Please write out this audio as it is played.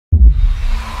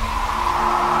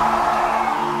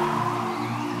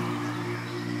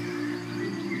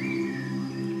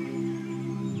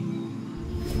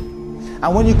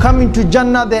And when you come into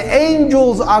Jannah, the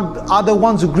angels are the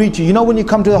ones who greet you. You know when you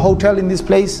come to the hotel in this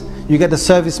place, you get the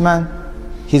serviceman,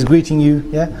 he's greeting you,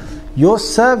 yeah? Your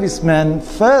serviceman,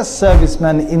 first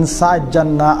serviceman inside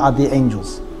Jannah are the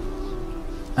angels.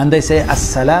 And they say,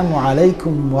 Assalamu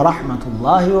alaikum wa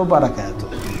rahmatullahi wa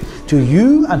barakatuh. To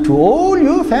you and to all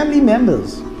your family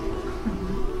members.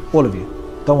 All of you.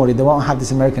 Don't worry, they won't have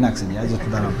this American accent, yeah? Just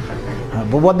put that on.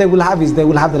 But what they will have is, they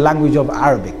will have the language of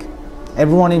Arabic.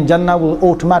 Everyone in Jannah will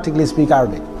automatically speak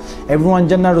Arabic. Everyone in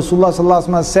Jannah, Rasulullah sallallahu alaihi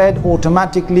wasallam said,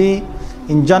 automatically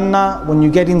in Jannah, when you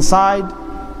get inside,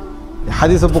 the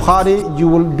hadith of Bukhari, you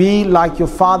will be like your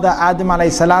father Adam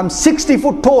alayhi salam, 60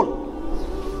 foot tall.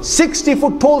 60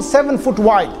 foot tall, 7 foot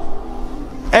wide.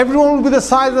 Everyone will be the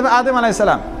size of Adam alayhi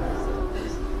salam.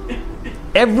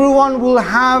 Everyone will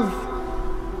have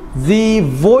the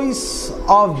voice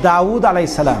of Dawood alayhi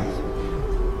salam.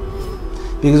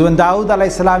 Because when Dawood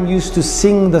alayhi salam used to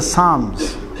sing the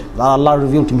Psalms that Allah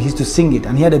revealed to him, he used to sing it,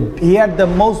 and he had the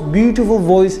most beautiful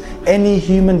voice any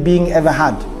human being ever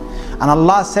had. And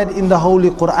Allah said in the Holy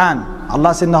Quran,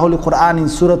 Allah said in the Holy Quran in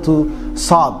Surah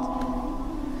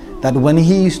Sad, that when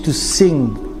he used to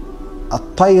sing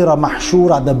At-Tayra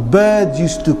Mahshura, the birds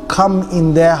used to come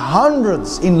in their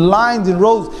hundreds, in lines, in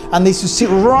rows, and they used to sit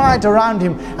right around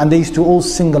him, and they used to all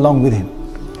sing along with him.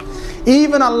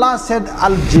 Even Allah said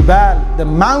Al-Jibal, the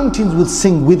mountains would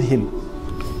sing with him.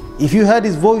 If you heard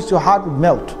his voice, your heart would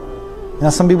melt. You know,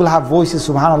 some people have voices,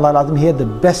 subhanAllah al-Azim, he had the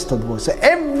best of the voice. So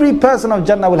every person of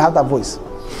Jannah will have that voice.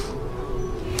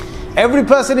 Every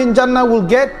person in Jannah will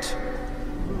get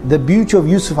the beauty of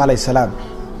Yusuf alayhi salam.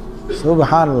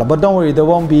 Subhanallah. But don't worry, there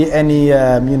won't be any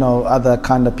other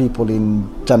kind of people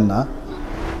in Jannah.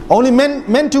 Only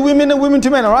men to women and women to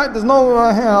men, alright? There's no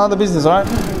other business, alright?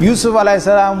 Yusuf alayhi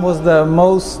salam was the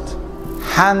most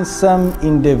handsome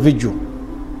individual.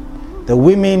 The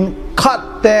women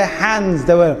cut their hands,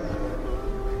 they were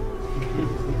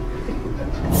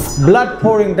blood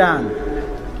pouring down.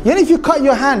 You know, if you cut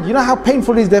your hand, you know how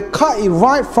painful it is. They cut it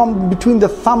right from between the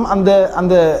thumb and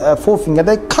the forefinger.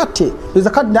 They cut it. There's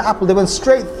a cut in the apple. They went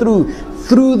straight through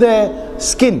the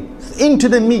skin, into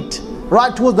the meat,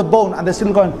 right towards the bone, and they're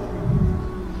still going.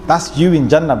 That's you in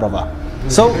Jannah, brother.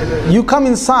 So you come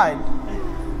inside,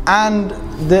 and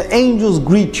the angels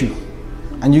greet you,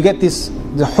 and you get the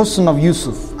husn of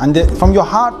Yusuf, and from your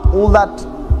heart, all that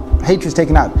hatred is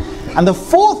taken out. And the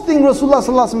fourth thing Rasulullah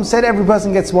sallallahu alaihi wasallam said, every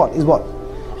person gets what? Is what?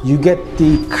 You get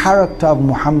the character of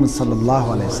Muhammad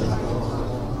sallallahu alaihi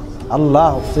wasallam.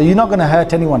 Allah. So you're not going to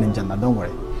hurt anyone in Jannah, don't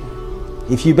worry.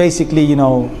 If you basically,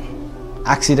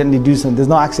 accidentally do something, there's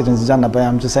no accidents in Jannah, but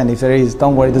I'm just saying, if there is,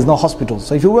 don't worry, there's no hospitals.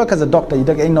 So if you work as a doctor, you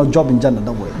don't get no job in Jannah,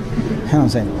 don't worry. You know what I'm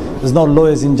saying? There's no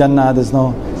lawyers in Jannah, there's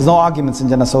no arguments in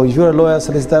Jannah. So if you're a lawyer,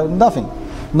 so there's nothing.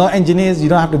 No engineers, you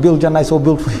don't have to build Jannah, it's all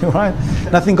built for you, right?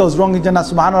 Nothing goes wrong in Jannah.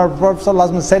 Subhanallah, Prophet sallallahu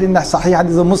alaihi wasallam said in the Sahih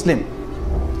Hadith of Muslim,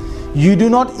 you do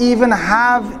not even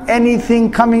have anything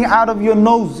coming out of your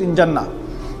nose in Jannah.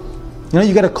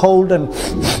 You get a cold and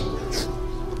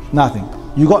nothing.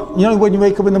 When you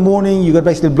wake up in the morning, you got to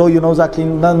basically blow your nose out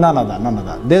clean. None of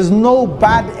that. There's no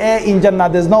bad air in Jannah.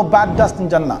 There's no bad dust in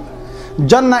Jannah.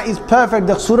 Jannah is perfect.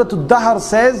 The Surah Al-Dahr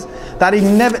says that it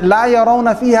never la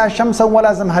yarawna fiha shamsan wala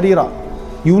zamharira.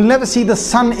 You will never see the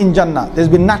sun in Jannah. There's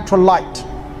been natural light.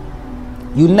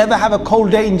 You'll never have a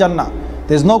cold day in Jannah.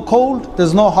 There's no cold,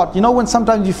 there's no hot. When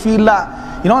sometimes you feel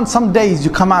that, on some days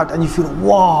you come out and you feel,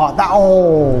 wow,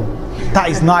 that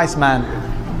is nice, man.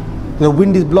 The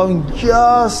wind is blowing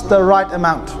just the right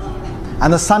amount.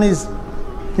 And the sun is,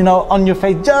 on your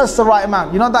face, just the right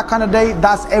amount. That kind of day,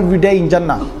 that's every day in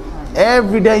Jannah.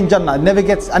 Every day in Jannah. It never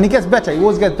gets, and it gets better, it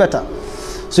always gets better.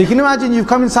 So you can imagine you've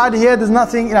come inside here, there's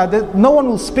nothing, no one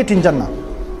will spit in Jannah.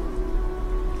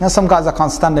 Some guys, I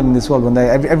can't stand them in this world when they,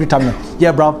 every time,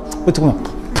 yeah bro, we're talking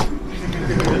about,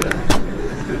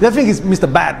 they think it's Mr.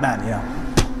 Bad Man,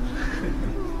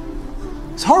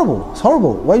 It's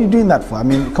horrible. Why are you doing that for? I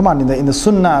mean, come on, in the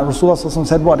Sunnah, Rasulullah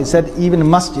said what? He said, even in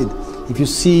masjid, if you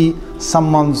see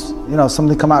someone's,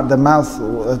 something come out of their mouth,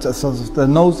 or the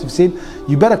nose, if you see it,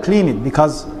 you better clean it,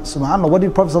 because, subhanAllah, what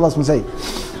did Prophet ﷺ say?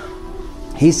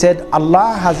 He said,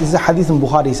 Allah has, this is a hadith in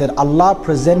Bukhari, he said, Allah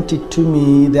presented to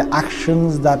me the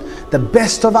actions the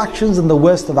best of actions and the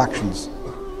worst of actions.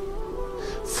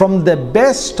 From the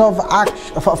best of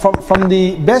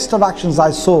actions I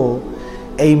saw,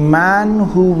 a man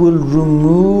who will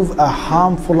remove a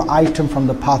harmful item from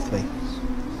the pathway.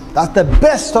 That's the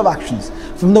best of actions.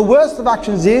 From the worst of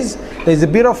actions is, there's a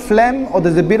bit of phlegm, or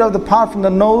there's a bit of the part from the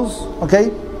nose,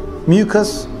 okay,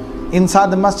 mucus,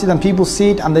 inside the masjid, and people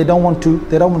see it and they don't want to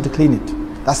clean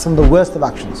it. That's from the worst of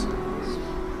actions.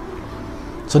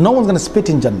 So no one's going to spit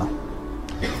in Jannah.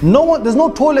 There's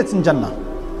no toilets in Jannah.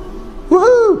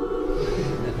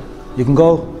 Woohoo! You can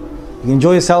go, you can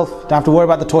enjoy yourself, don't have to worry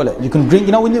about the toilet. You can drink,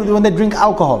 when they drink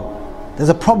alcohol, there's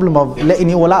a problem of letting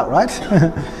it all out, right?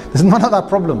 There's none of that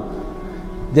problem.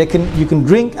 You can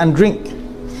drink and drink.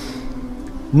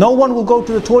 No one will go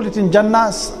to the toilet in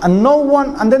Jannah,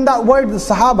 and then that worried the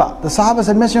Sahaba. The Sahaba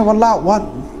said, Messenger of Allah, what?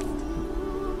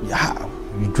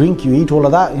 You drink, you eat all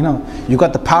of that, you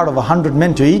got the power of 100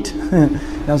 men to eat. You know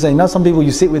what I'm saying? Some people, you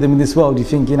sit with them in this world, you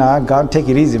think, God, take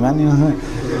it easy, man.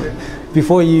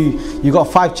 Before you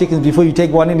got 5 chickens, before you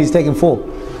take one in, he's taking 4.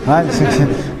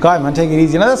 Right? God, man, take it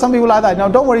easy. There's some people like that. Now,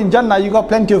 don't worry, in Jannah, you got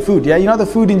plenty of food. Yeah, the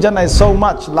food in Jannah is so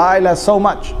much. La ilaha, so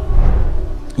much.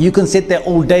 You can sit there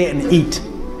all day and eat.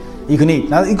 You can eat.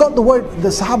 Now, you got the word, the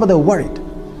Sahaba, they were worried.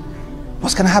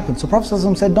 What's going to happen? So Prophet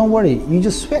ﷺ said, don't worry, you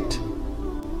just sweat.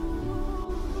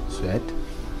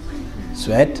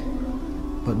 Sweat.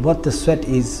 But what the sweat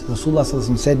is, Rasulullah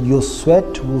ﷺ said, your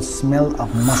sweat will smell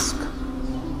of musk.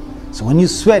 So when you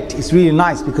sweat, it's really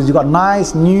nice because you got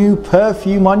nice new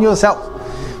perfume on yourself.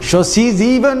 So she's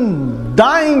even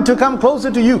dying to come closer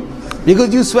to you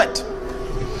because you sweat.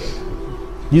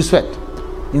 You sweat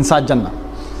inside Jannah.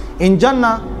 In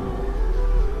Jannah,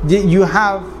 you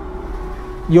have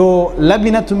your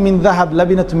labinatun min dhahab,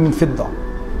 labinatun min fidda.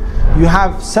 You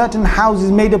have certain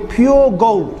houses made of pure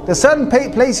gold. There's certain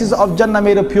places of Jannah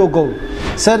made of pure gold.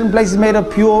 Certain places made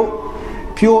of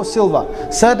pure silver.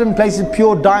 Certain places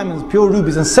pure diamonds, pure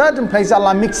rubies. And certain places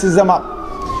Allah mixes them up.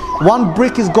 One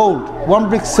brick is gold, one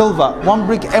brick silver, one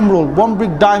brick emerald, one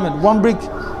brick diamond, one brick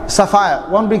sapphire,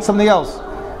 one brick something else.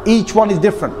 Each one is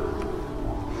different.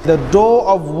 The door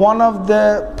of one of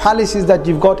the palaces that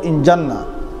you've got in Jannah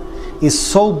is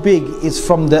so big, it's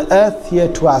from the earth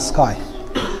here to our sky.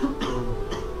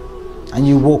 And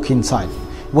you walk inside.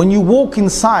 When you walk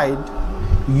inside,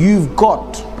 you've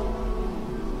got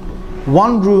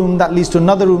one room that leads to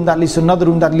another room, that leads to another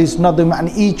room, that leads to another room, and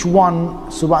each one,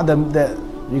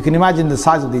 you can imagine the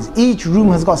size of these. Each room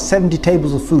has got 70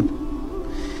 tables of food.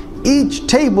 Each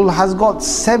table has got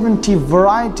 70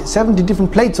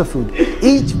 different plates of food.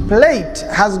 Each plate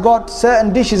has got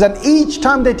certain dishes, and each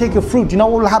time they take a fruit, you know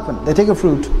what will happen? They take a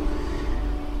fruit,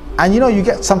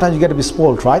 and sometimes you get to be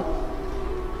spoiled, right?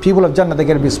 People of Jannah, they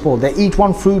get to be spoiled. They eat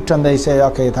one fruit and they say,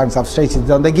 okay, thanks, I've tasted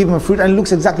it. They give him a fruit and it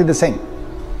looks exactly the same.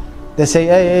 They say,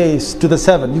 hey, to the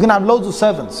servant. You can have loads of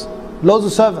servants.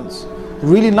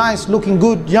 Really nice, looking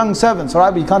good, young servants,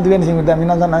 alright? But you can't do anything with them.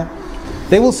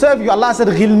 They will serve you. Allah said,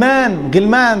 Ghilman,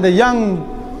 the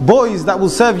young boys that will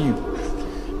serve you.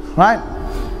 Right?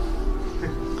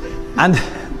 And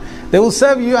they will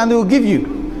serve you and they will give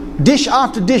you dish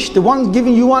after dish. The one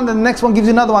giving you one and the next one gives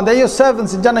you another one. They're your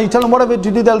servants in Jannah. You tell them whatever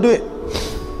to do, they'll do it.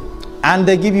 And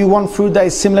they give you one fruit that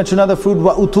is similar to another fruit.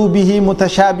 وَأُتُوا بِهِ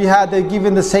مُتَشَابِهًا. They're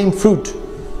given the same fruit.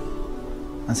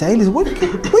 And say, hey, listen, what are you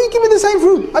giving the same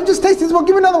fruit? I've just tasted this one,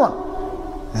 give me another one.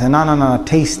 They say, no,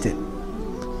 taste it.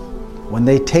 When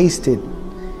they tasted,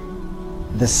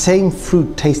 the same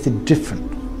fruit tasted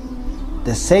different.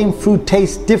 The same fruit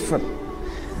tastes different.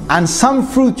 And some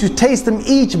fruits, you taste them,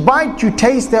 each bite you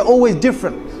taste, they're always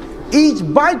different. Each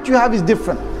bite you have is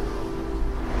different.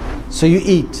 So you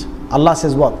eat. Allah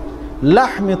says what?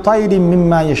 لَحْمِ طَيْرٍ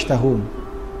مِمَّا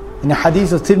يَشْتَهُونَ. In a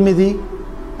hadith of Tirmidhi,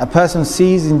 a person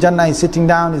sees in Jannah, he's sitting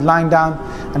down, he's lying down,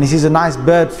 and he sees a nice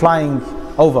bird flying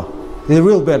over. It's a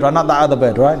real bird, right? Not that other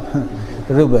bird, right?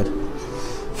 The real bird.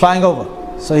 Flying over.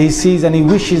 So he sees and he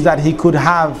wishes that he could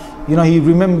have, he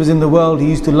remembers in the world he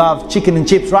used to love chicken and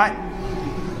chips, right?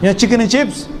 Chicken and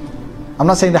chips? I'm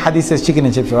not saying the hadith says chicken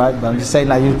and chips, right? But I'm just saying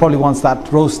he probably wants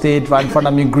that roasted right in front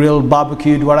of me, grilled,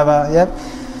 barbecued, whatever, yeah?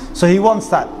 So he wants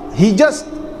that. He just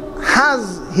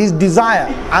has his desire,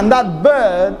 and that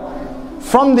bird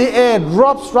from the air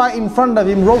drops right in front of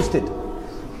him, roasted,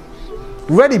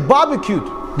 ready, barbecued,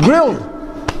 grilled,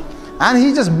 and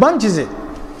he just bunches it,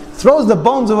 throws the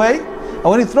bones away, and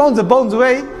when he throws the bones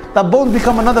away, that bones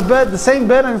become another bird, the same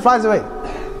bird, and it flies away.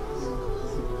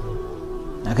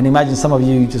 I can imagine some of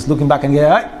you just looking back and going,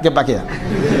 alright, get back here.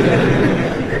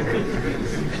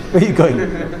 Where are you going?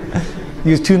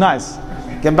 You're too nice.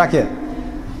 Get back here.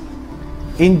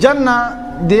 In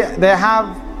Jannah, they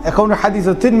have, according to hadith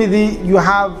of Tirmidhi, you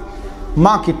have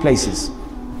marketplaces.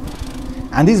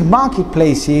 And these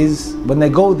marketplaces, when they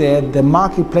go there, the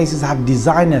marketplaces have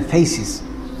designer faces.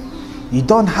 You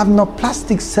don't have no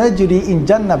plastic surgery in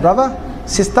Jannah, brother,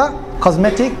 sister,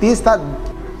 cosmetic, this, that.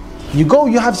 You go,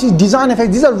 you have these designer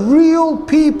faces. These are real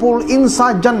people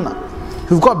inside Jannah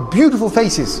who've got beautiful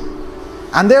faces.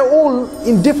 And they're all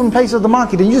in different places of the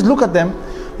market. And you just look at them,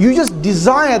 you just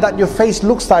desire that your face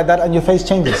looks like that and your face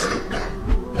changes.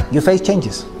 your face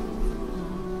changes.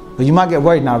 But you might get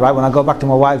worried now, right? When I go back to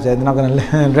my wives, they're not going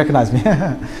to recognize me.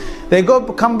 They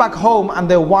come back home and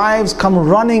their wives come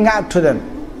running out to them.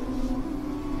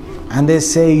 And they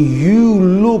say, you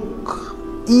look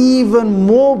even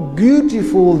more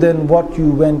beautiful than what you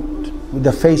went, with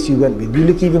the face you went with. You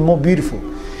look even more beautiful.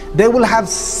 They will have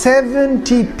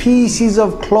 70 pieces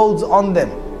of clothes on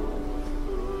them.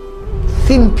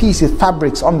 Thin pieces,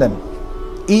 fabrics on them.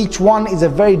 Each one is a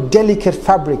very delicate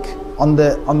fabric on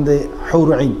the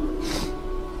hur'in,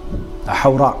 a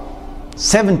hawra.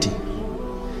 70.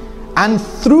 And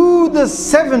through the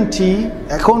 70,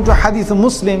 according to Hadith of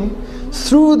Muslim,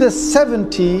 through the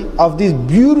 70 of these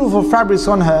beautiful fabrics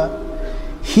on her,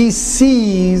 he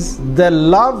sees the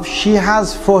love she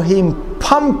has for him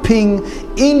pumping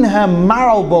in her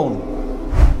marrow bone.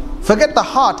 Forget the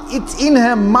heart, it's in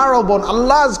her marrow bone.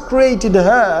 Allah has created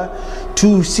her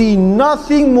to see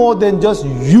nothing more than just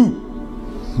you.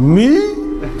 Me,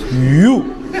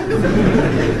 you.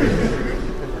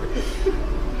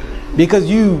 Because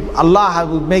Allah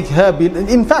will make her be.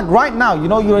 In fact, right now, you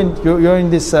know, you're in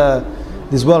this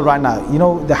this world right now. You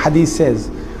know, the hadith says,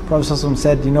 Prophet ﷺ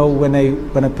said, you know, when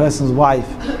a person's wife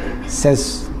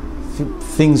says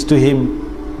things to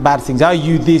him, bad things, oh,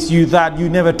 you this, you that, you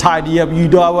never tidy up, you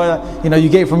do, you know, you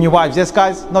get it from your wives. Yes,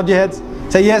 guys, nod your heads.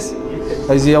 Say yes.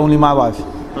 Or is he only my wife?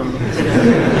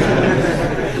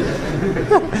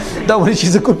 Don't worry,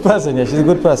 she's a good person. Yeah, she's a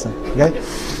good person. Okay,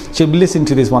 she'll be listening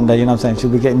to this one day. You know what I'm saying? She'll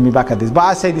be getting me back at this. But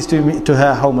I say this to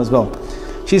her home as well.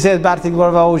 She says bad things.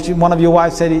 Whatever. One of your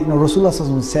wives said it. You know,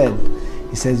 Rasulullah said,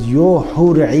 he says, your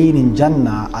hur'in in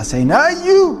Jannah are saying, are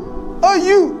you?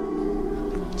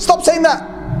 Stop saying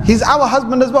that. He's our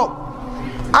husband as well.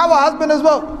 Our husband as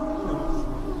well.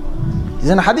 He's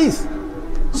in a hadith.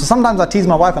 So sometimes I tease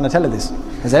my wife and I tell her this.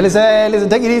 I say, listen,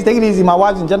 take it easy. My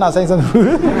wife's in Jannah are saying something.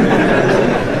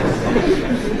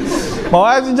 My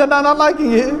wife's in Jannah not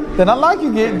liking it. They're not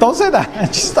liking it. Don't say that.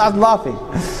 And she starts laughing.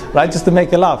 Right? Just to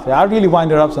make her laugh. I really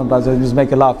wind her up sometimes. I just make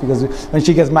her laugh because when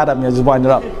she gets mad at me, I just wind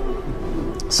her up.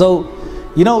 So,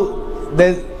 you know,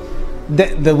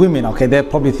 the women, okay, they're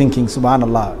probably thinking,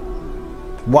 subhanallah,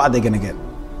 what are they going to get?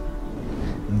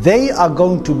 They are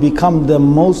going to become the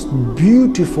most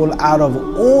beautiful out of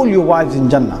all your wives in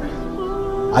Jannah.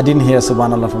 I didn't hear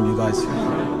subhanallah from you guys.